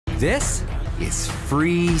This is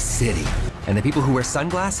Free City, and the people who wear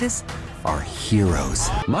sunglasses are heroes.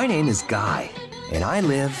 My name is Guy, and I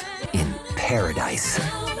live in paradise.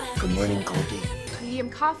 Good morning, Goldie.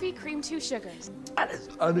 Medium coffee, cream 2 sugars. That is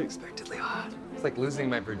unexpectedly hot. It's like losing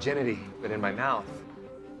my virginity, but in my mouth.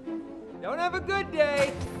 Don't have a good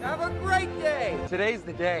day. Have a great day. Today's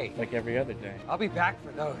the day. Like every other day. I'll be back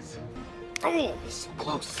for those. Oh, so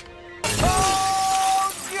close.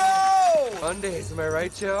 Oh, Joe! Mondays, am I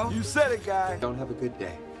right, Joe? You said it, Guy. Don't have a good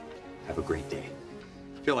day. Have a great day.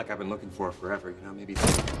 I feel like I've been looking for it forever, you know, maybe.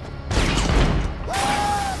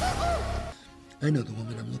 I know the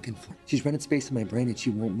woman I'm looking for. She's rented space in my brain and she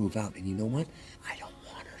won't move out. And you know what? I don't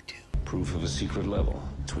want her to. Proof of a secret level.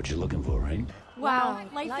 That's what you're looking for, right? Wow,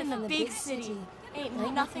 life in the big city.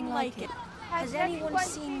 Ain't nothing like it. Has anyone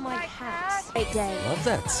seen my hat? Great day. Love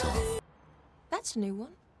that song. That's a new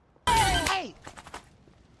one. Hey!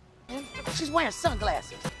 She's wearing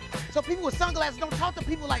sunglasses. So people with sunglasses don't talk to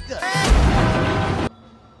people like us.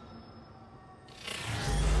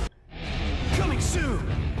 Coming soon!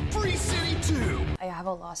 Free City 2! I have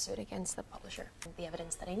a lawsuit against the publisher. The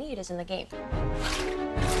evidence that I need is in the game.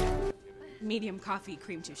 Medium coffee,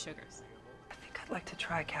 cream 2 sugars. I think I'd like to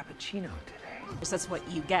try a cappuccino today. That's what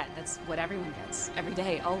you get. That's what everyone gets. Every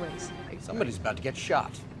day, always. Somebody's about to get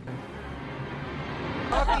shot.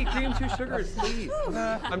 Coffee, cream 2 sugars, please.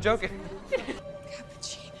 I'm joking.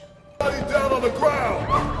 Cappuccino. Body down on the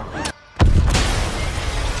ground!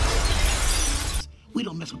 We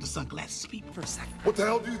don't mess with the sunglasses people. For a second. What the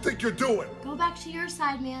hell do you think you're doing? Go back to your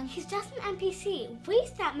side, man. He's just an NPC.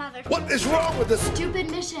 Waste that mother. What is wrong with this?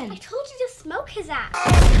 Stupid mission. I told you to smoke his ass.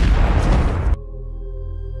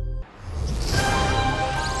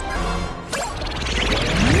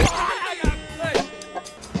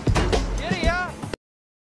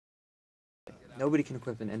 Nobody can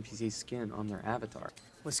equip an NPC's skin on their avatar.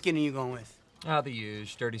 What skin are you going with? Ah, the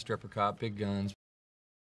huge, dirty stripper cop, big guns.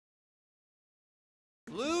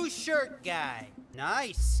 Blue shirt guy.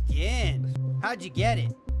 Nice skin. How'd you get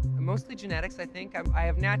it? Mostly genetics, I think. I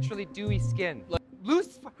have naturally dewy skin. Like,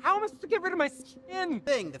 loose? How am I supposed to get rid of my skin?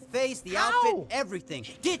 Thing, the face, the How? outfit, everything.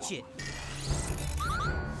 Ditch it.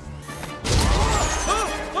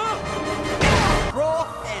 Roll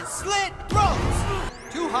and slit throats.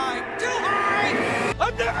 Too high, too high.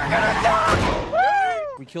 I'm never gonna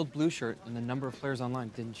die! We killed Blue Shirt, and the number of players online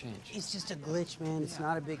didn't change. It's just a glitch, man. It's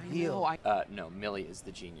not a big deal. No, Millie is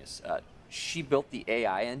the genius. She built the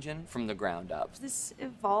AI engine from the ground up. This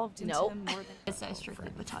evolved into Nope. more than... It's strictly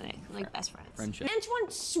platonic, like best friends. Friendship. Antoine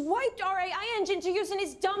swiped our AI engine to use in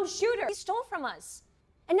his dumb shooter. He stole from us.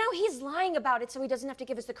 And now he's lying about it so he doesn't have to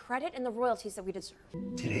give us the credit and the royalties that we deserve.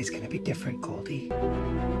 Today's gonna be different, Goldie.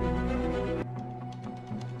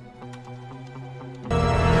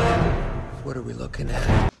 What are we looking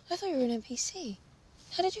at? I thought you were an NPC.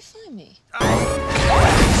 How did you find me?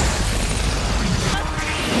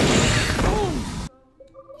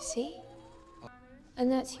 See?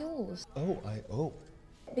 And that's yours. Oh.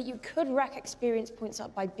 But you could rack experience points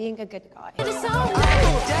up by being a good guy.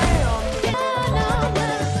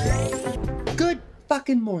 Good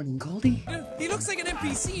fucking morning, Goldie. He looks like an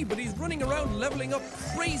NPC, but he's running around leveling up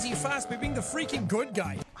crazy fast by being the freaking good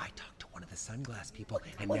guy. I talked to one of the sunglass people,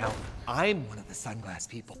 and now I'm one of the sunglass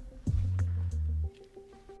people.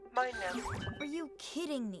 Mine now. Are you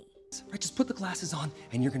kidding me? Right, just put the glasses on,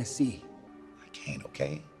 and you're gonna see. I can't,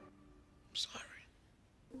 okay? I'm sorry.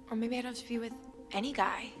 Or maybe I'd have to be with any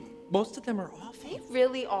guy. Most of them are awful. They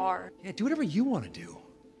really are. Yeah, do whatever you want to do.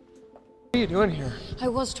 What are you doing here? I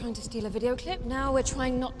was trying to steal a video clip. Now we're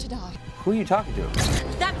trying not to die. Who are you talking to?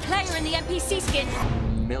 That player in the NPC skin.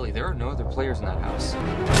 Millie, there are no other players in that house.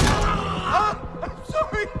 I'm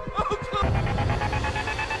sorry!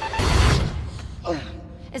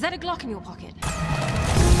 Is that a Glock in your pocket?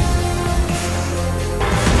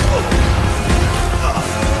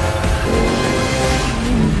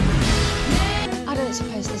 I don't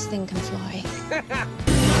suppose this thing can fly.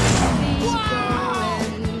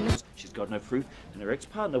 She's got no proof, and her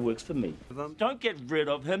ex-partner works for me. Don't get rid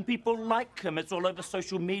of him. People like him. It's all over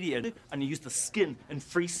social media. And you use the skin in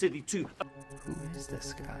Free City too. Who is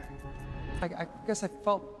this guy? I guess I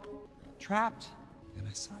felt trapped, and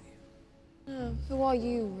I saw you. Oh, who are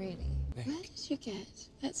you, really? Where did you get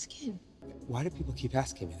that skin? Why do people keep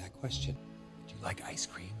asking me that question? Do you like ice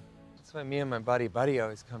cream? That's why me and my buddy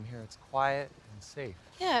always come here. It's quiet and safe.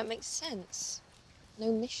 Yeah, it makes sense.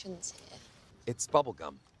 No missions here. It's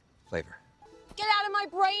bubblegum flavor. Get out of my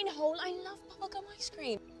brain hole. I love bubblegum ice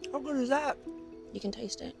cream. How good is that? You can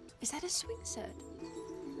taste it. Is that a swing set?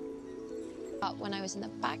 When I was in the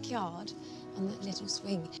backyard on that little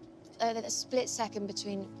swing, a split second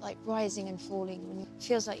between, like, rising and falling when it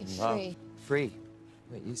feels like you're free. Free?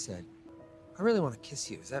 What you said. I really want to kiss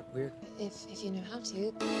you. Is that weird? If you know how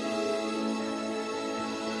to.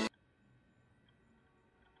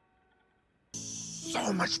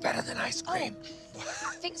 So much better than ice cream.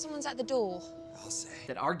 I think someone's at the door. I'll say.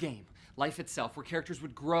 That our game, life itself, where characters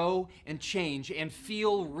would grow and change and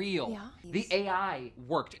feel real. Yeah. The AI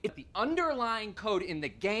worked. The underlying code in the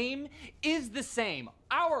game is the same.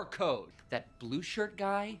 Our code. That blue shirt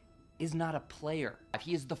guy is not a player.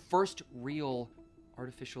 He is the first real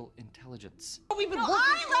artificial intelligence. We've been working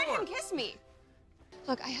I let him kiss me.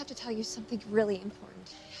 Look, I have to tell you something really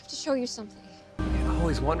important. I have to show you something. I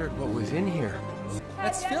always wondered what was in here.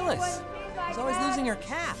 That's Phyllis. She's always losing her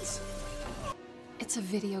cats. It's a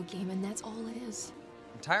video game, and that's all it is.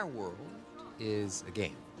 The entire world is a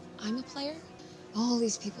game. I'm a player. All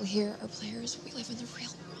these people here are players. We live in the real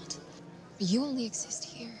world. But you only exist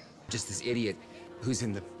here. Just this idiot who's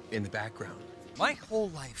in the background. My whole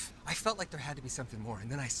life, I felt like there had to be something more, and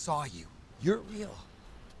then I saw you. You're real.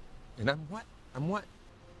 And I'm what? I'm what?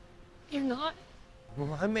 You're not.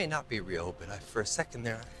 Well, I may not be real, but for a second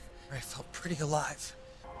there, I felt pretty alive.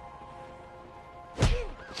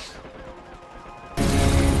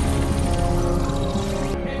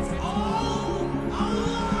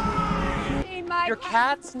 Your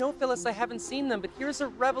cats? No, Phyllis, I haven't seen them, but here's a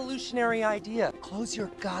revolutionary idea. Close your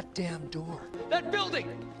goddamn door. That building,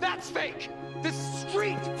 that's fake. This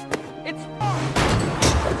street, it's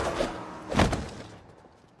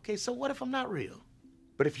Okay, so what if I'm not real?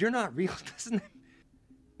 But if you're not real,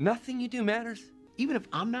 nothing you do matters. Even if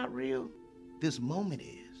I'm not real, this moment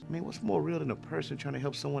is. I mean, what's more real than a person trying to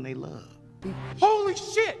help someone they love? Holy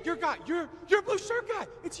shit! You're a blue shirt guy.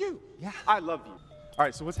 It's you. Yeah. I love you. All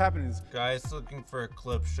right, so what's happening is Guy's looking for a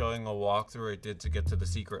clip showing a walkthrough I did to get to the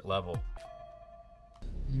secret level.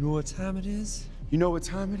 You know what time it is? You know what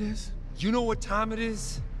time it is? You know what time it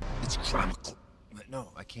is? It's comical. No,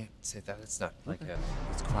 I can't say that. It's not like that.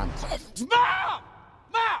 It's comical. Mom!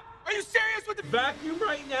 Mom! Are you serious with the Vacuum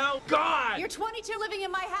right now? God! You're 22 living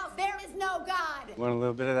in my house. There is no God. Want a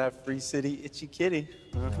little bit of that Free City itchy kitty?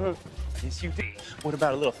 Yes, you did. What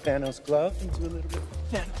about a little Thanos glove? Do a little bit.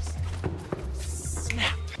 Thanos.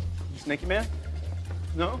 Snap. You Snaky Man?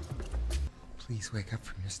 No? Please wake up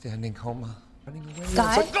from your standing coma. Running away.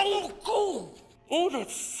 Guy? Oh,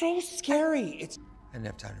 that's so scary. I didn't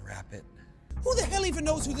have time to wrap it. Who the hell even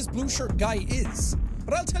knows who this blue shirt guy is?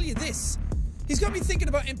 But I'll tell you this. He's got me thinking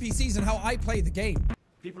about NPCs and how I play the game.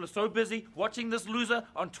 People are so busy watching this loser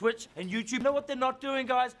on Twitch and YouTube. You know what they're not doing,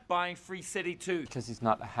 guys? Buying Free City 2. Because he's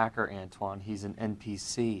not a hacker, Antoine. He's an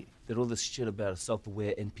NPC. That all this shit about a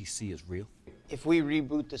self-aware NPC is real? If we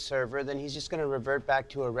reboot the server, then he's just gonna revert back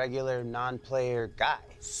to a regular non-player guy.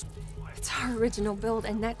 It's our original build,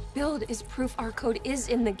 and that build is proof our code is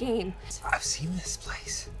in the game. I've seen this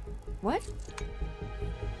place. What?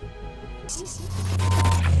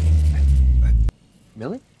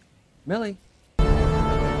 Millie? Millie?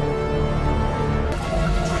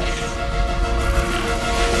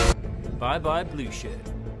 Bye-bye, blue shirt.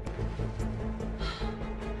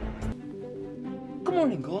 Good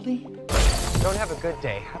morning, Goldie. Don't have a good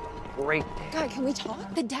day. Have a great day. God, can we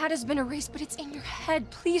talk? The data has been erased, but it's in your head.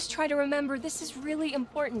 Please try to remember. This is really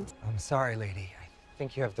important. I'm sorry, lady. I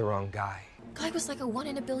think you have the wrong guy. Guy was like a 1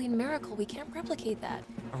 in a billion miracle. We can't replicate that.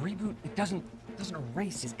 A reboot, it doesn't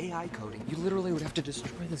erase his AI coding. You literally would have to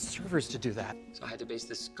destroy the servers to do that. So I had to base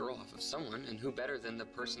this girl off of someone, and who better than the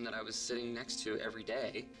person that I was sitting next to every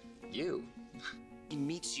day? You. He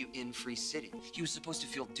meets you in Free City. He was supposed to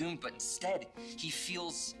feel doomed, but instead, he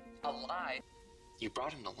feels alive. You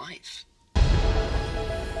brought him to life.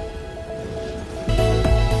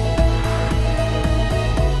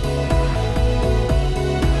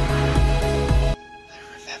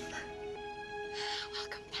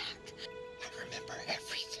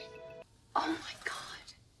 Oh my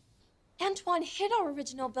God. Antoine hit our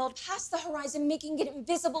original build past the horizon, making it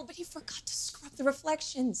invisible, but he forgot to scrub the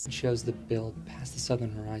reflections. It shows the build past the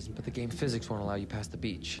southern horizon, but the game physics won't allow you past the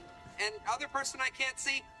beach. And other person I can't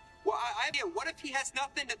see? Well, what if he has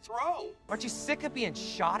nothing to throw? Aren't you sick of being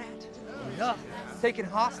shot at? Enough. Taken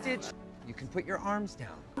hostage? You can put your arms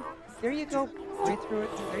down. There you go. Right through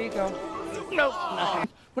it. There you go. No.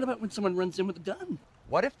 What about when someone runs in with a gun?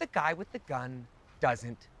 What if the guy with the gun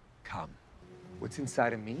doesn't come? What's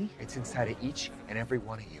inside of me? It's inside of each and every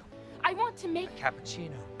one of you. I want to make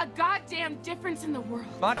Cappuccino. a goddamn difference in the world.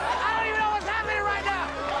 Come on. I don't even know what's happening right now,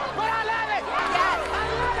 but I love it! Yes, I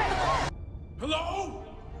love it! Hello?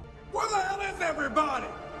 Where the hell is everybody?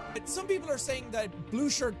 Some people are saying that blue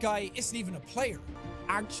shirt guy isn't even a player.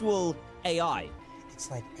 Actual AI. It's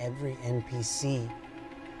like every NPC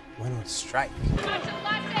went on strike.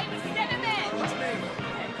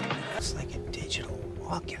 It's like a digital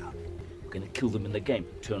walkout. We're gonna kill them in the game,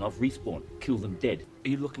 turn off respawn, kill them dead. Are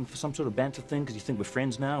you looking for some sort of banter thing because you think we're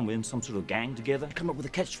friends now and we're in some sort of gang together? Come up with a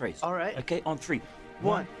catchphrase. All right. Okay, on 3.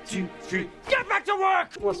 1, 2, 3. Get back to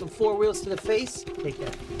work! Want some 4 wheels to the face? Take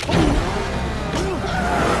that.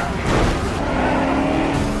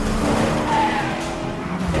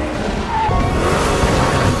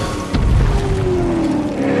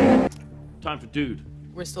 Time for dude.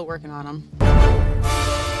 We're still working on him.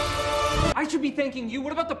 I should be thanking you.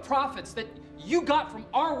 What about the profits that you got from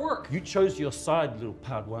our work? You chose your side, little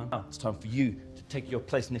Padawan. Now it's time for you to take your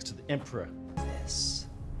place next to the Emperor. This.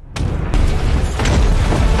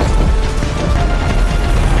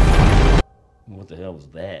 What the hell was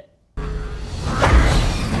that?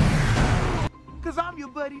 Cause I'm your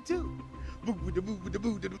buddy too.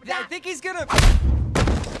 I think he's gonna...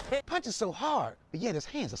 Punches so hard, but yet his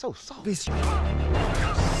hands are so soft. Oh,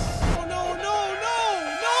 no, no,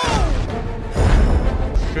 no, no!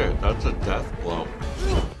 Shit, that's a death blow.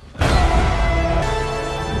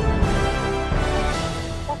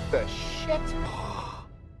 What the shit?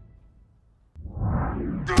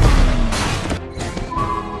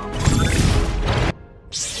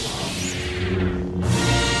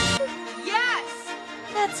 Yes!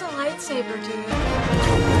 That's a lightsaber, dude.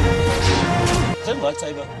 Is that a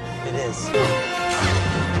lightsaber? It is.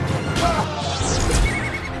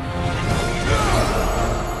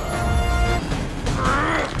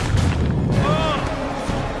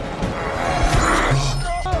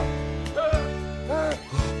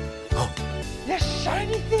 There's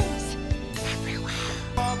shiny things everywhere.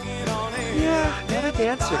 Yeah, you're a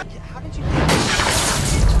dancer. How did you do that?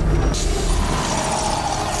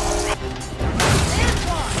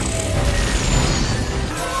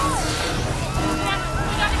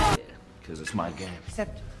 Because it's my game.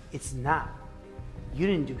 Except it's not. You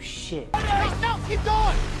didn't do shit. Hey, no, keep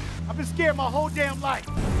going! I've been scared my whole damn life.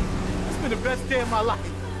 It's been the best day of my life.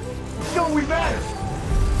 Yo, we matter.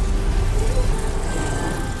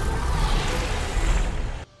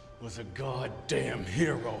 Was a goddamn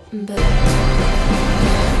hero.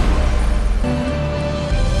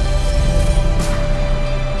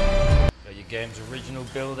 Got your game's original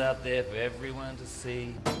build out there for everyone to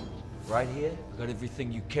see. Right here, we got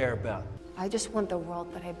everything you care about. I just want the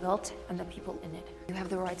world that I built and the people in it. You have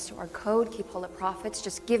the rights to our code, keep all the profits,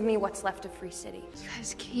 just give me what's left of Free City.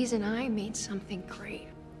 Because Keys and I made something great.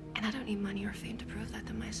 And I don't need money or fame to prove that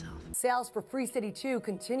to myself. Sales for Free City 2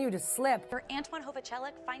 continue to slip. Antoine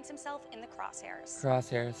Hovacelik finds himself in the crosshairs.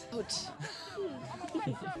 Crosshairs.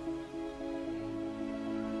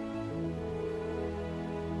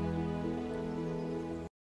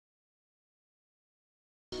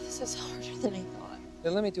 This is harder than I thought.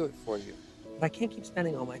 Then let me do it for you. But I can't keep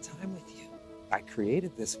spending all my time with you. I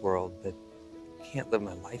created this world, but I can't live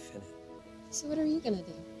my life in it. So what are you gonna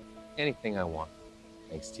do? Anything I want.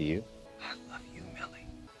 Thanks to you. I love you, Millie.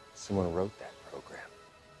 Someone wrote that program.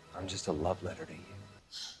 I'm just a love letter to you.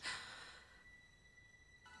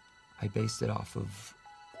 I based it off of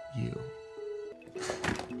you.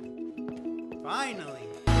 Finally.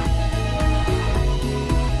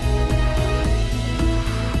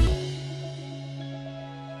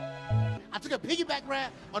 I took a piggyback ride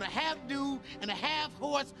on a half dude and a half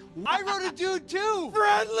horse. I rode a dude too!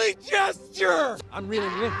 Friendly gesture! I'm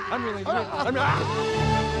reeling you in. I'm reeling you in.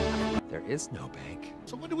 There is no bank.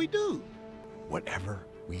 So what do we do? Whatever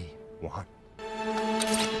we want.